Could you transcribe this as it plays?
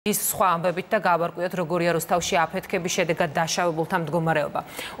ის სხვა ამბებით და გავარკვიოთ როგორია რუსთავში აფეთქების შედეგად დაშავებულთა მდგომარეობა.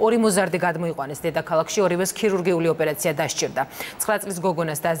 ორი მოზარდი გადმოიყვანეს დედაქალაქში, ორივეს ქირურგიული ოპერაცია დასჭირდა. 9 წლის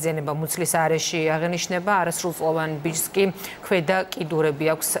გოგონას დაზიანება მუცლის არეში აღენიშნება, არასრულწლოვან ბიჭს კი ქვედა კიდურები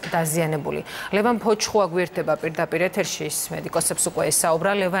აქვს დაზიანებული. ლევან ფოჩხუ აგვირთება პირდაპირ ეთერში, ის მედიკოსებს უკვე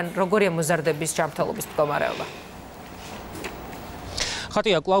ესაუბრა. ლევან, როგორია მოზარდების ჯანმრთელობის მდგომარეობა?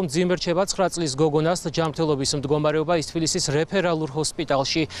 ხატია კვლავ მძიმე რჩება 9 წლის გოგონას ჯანმრთელობის მდგომარეობა ის თბილისის რეფერალურ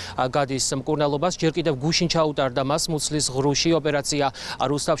ჰოსპიტალში გადის მკურნალობას. ჯერ კიდევ გუშინ ჩაუტარდა მას მუცლის ღრუში ოპერაცია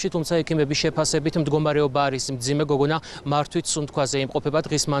რუსთავში, თუმცა ექიმების შეფასებით მდგომარეობა არის მძიმე. გოგონა მართვით სუნთქვაზე იმყოფება,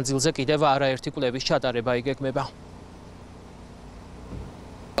 დღის მანძილზე კიდევ არაერთი კვლევის ჩატარება იგეგმება.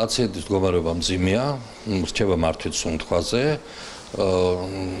 პაციენტის მდგომარეობა მძიმეა, რჩება მართვით სუნთქვაზე.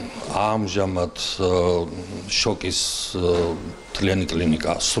 ამჟამად შოკის თლიანი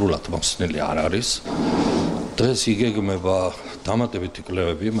კლინიკა სრულად მოხსნილი არ არის. დღეს იგეგმება დამატებითი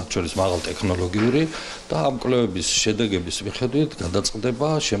კვლევები, მათ შორის მაღალტექნოლოგიური და ამ კვლევების შედეგების მიხედვით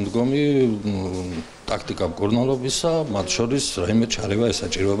გადაწყდება შემდგომი ტაქტიკა მკურნალობისა, მათ შორის რაიმე ჩარევა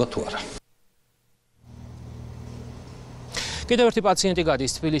ესაჭიროება თუ არა. კიდევ ერთი პაციენტი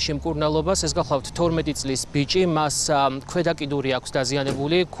გადის თბილისში მკურნალობას, ეს გახლავთ 12 წლის ბიჭი, მას ქვედა კიდური აქვს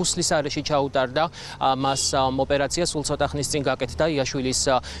დაზიანებული, ქუსლის არეში ჩაუტარდა მას ოპერაცია, სულ ცოტა ხნის წინ გაკეთდა იაშვილის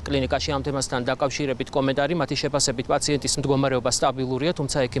კლინიკაში. ამ თემასთან დაკავშირებით კომენტარი, მათი შეფასებით პაციენტის მდგომარეობა სტაბილურია,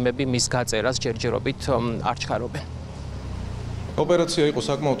 თუმცა ექიმები მის გაწერას ჯერჯერობით არ ჩქარობენ. ოპერაცია იყო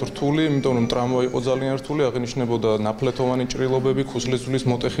საკმაოდ რთული, იმიტომ რომ ტრამვა იყო ძალიან რთული, აღინიშნებოდა ნაფლეთოვანი ჭრილობები, ქუსლის ძვლის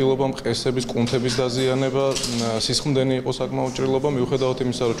მოტეხილობა, მყესების, კუნთების დაზიანება, სისხლდენი იყო საკმაოდ ჭრილობა. მიუხედავად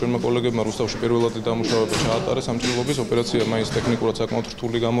იმისა, რომ ჩვენმა კოლეგებმა რუსთავში პირველადი დამუშავება ჩაატარეს ამ ჭრილობის, ოპერაცია მაინც ტექნიკურად საკმაოდ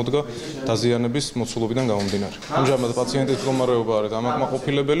რთული გამოდგა დაზიანების მოცულობიდან გამომდინარე. ამჟამად პაციენტის მდგომარეობა არის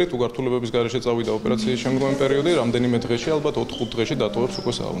დამაკმაყოფილებელი, თუ გართულებების გარეშე წავიდა ოპერაციის შემდგომი პერიოდი, რამდენიმე დღეში, ალბათ 4-5 დღეში დატოვებს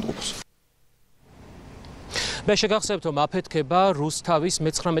უკვე საავადმყოფოს. მე შეგახსენებთ, რომ აფეთქება რუსთავის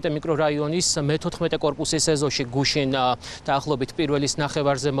მე-19 მიკრორაიონის მე-14 კორპუსის ეზოში გუშინ დაახლოებით პირველის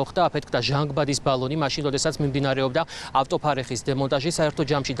ნახევარზე მოხდა. აფეთქდა ჟანგბადის ბალონი, მაშინ როდესაც მიმდინარეობდა ავტოფარეხის დემონტაჟი. საერთო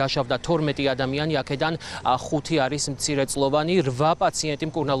ჯამში დაშავდა 12 ადამიანი, აქედან 5 არის მცირეწლოვანი, 8 პაციენტი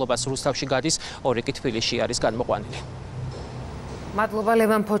მკურნალობას რუსთავში გადის, 2 კი თბილისში არის განმოყვანილი. მადლობა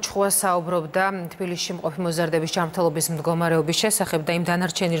ლევან ფოჩხუა საუბრობდა თბილისში მყოფი მოზარდების ჯანმრთელობის მდგომარეობის შესახებ და იმ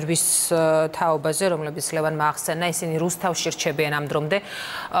დანარჩენი რვის თაობაზე, რომლებიც ლევანმა ახსენა, ისინი რუსთავში რჩებიან ამ დრომდე,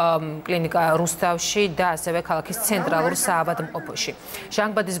 კლინიკა რუსთავში და ასევე ქალაქის ცენტრალურ საავადმყოფოში.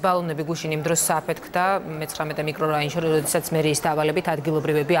 ჟანგბადის ბალონები გუშინ იმ დროს აფეთქდა მე-19 მიკრორაიონში, როდესაც მერიის დავალებით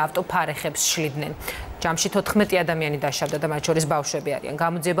ადგილობრივები ავტოფარეხებს შლიდნენ. ჯამში 14 ადამიანი დაშავდა და მათ შორის ბავშვები არიან.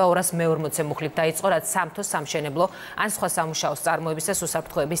 გამოძიება 240 მუხლით დაიწყო, რაც სამთო სამშენებლო ან სხვა სამუშაოს წარმოებისას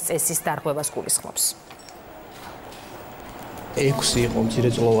უსაფრთხოების წესის დარღვევას გულისხმობს. 6 იყო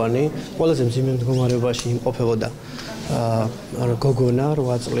მცირეწლოვანი, ყველაზე მძიმე მდგომარეობაში იმყოფებოდა გოგონა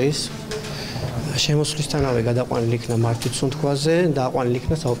 8 წლის. შემოსვლისთანავე გადაყვანილი იქნა მართვით სუნთქვაზე და აყვანილი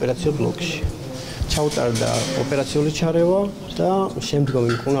იქნა საოპერაციო ბლოკში. ჩაუტარდა ოპერაციული ჩარევა და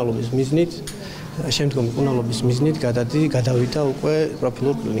შემდგომი მკურნალობის მიზნით გადავიდა უკვე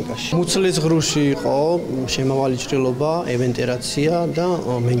პროფილურ კლინიკაში. მუცლის ღრუში იყო შემავალი ჭრილობა, ევენტერაცია და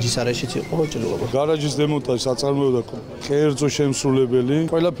მენჯის არეშიც იყო ჭრილობა. გარაჟის დემონტაჟს აწარმოებდა კერძო შემსრულებელი.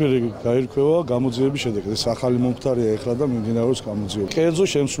 ყველაფერი გაირკვევა გამოძიების შედეგად. ეს ახალი მომხდარია ეხლა და მიმდინარეობს გამოძიება. კერძო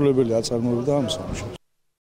შემსრულებელი აწარმოებდა ამ სამუშაოს.